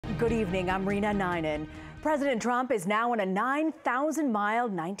Good evening, I'm Rena Ninen. President Trump is now on a 9,000-mile,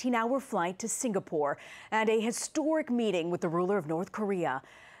 19-hour flight to Singapore and a historic meeting with the ruler of North Korea.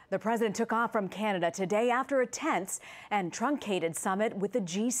 The president took off from Canada today after a tense and truncated summit with the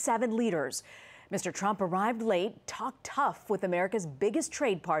G7 leaders. Mr. Trump arrived late, talked tough with America's biggest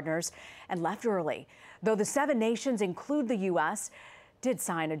trade partners, and left early. Though the 7 nations include the U.S., did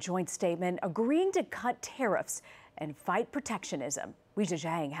sign a joint statement agreeing to cut tariffs and fight protectionism. Weijia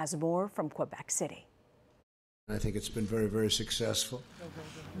Jiang has more from Quebec City. I think it's been very, very successful.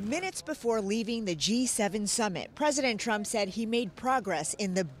 Minutes before leaving the G7 summit, President Trump said he made progress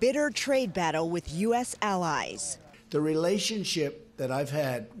in the bitter trade battle with U.S. allies. The relationship that I've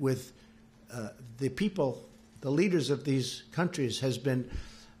had with the people, the leaders of these countries has been,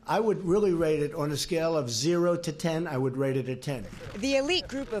 I would really rate it on a scale of 0 to 10, I would rate it a 10. The elite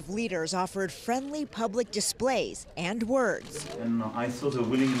group of leaders offered friendly public displays and words. And I saw the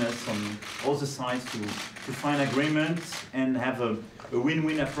willingness on all the sides to find agreement and have a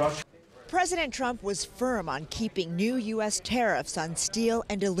win-win approach. President Trump was firm on keeping new U.S. tariffs on steel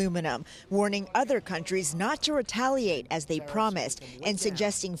and aluminum, warning other countries not to retaliate as they promised, and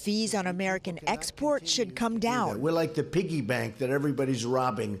suggesting fees on American exports should come down. We're like the piggy bank that everybody's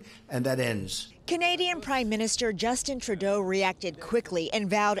robbing, and that ends. Canadian Prime Minister Justin Trudeau reacted quickly and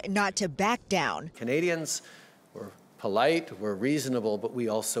vowed not to back down. Canadians were polite, we're reasonable, but we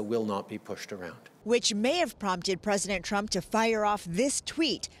also will not be pushed around. Which may have prompted President Trump to fire off this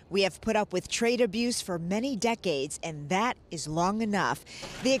tweet: "We have put up with trade abuse for many decades, and that is long enough."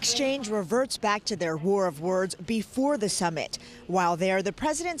 The exchange reverts back to their war of words before the summit. While there, the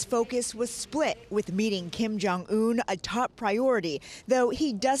president's focus was split, with meeting Kim Jong Un a top priority, though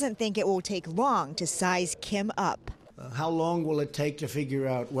he doesn't think it will take long to size Kim up. How long will it take to figure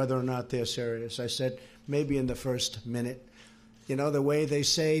out whether or not they're serious? I said, maybe in the first minute. You know, the way they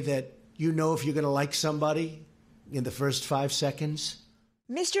say that you know if you're going to like somebody in the first 5 seconds.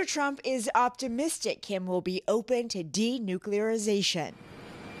 Mr. Trump is optimistic Kim will be open to denuclearization.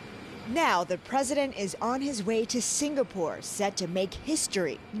 Now the president is on his way to Singapore, set to make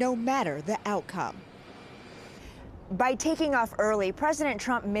history no matter the outcome. By taking off early, President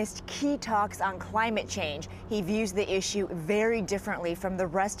Trump missed key talks on climate change. He views the issue very differently from the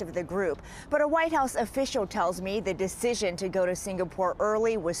rest of the group. But a White House official tells me the decision to go to Singapore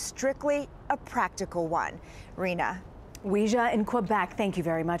early was strictly a practical one. Rena. Weijia in Quebec. Thank you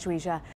very much, Weijia.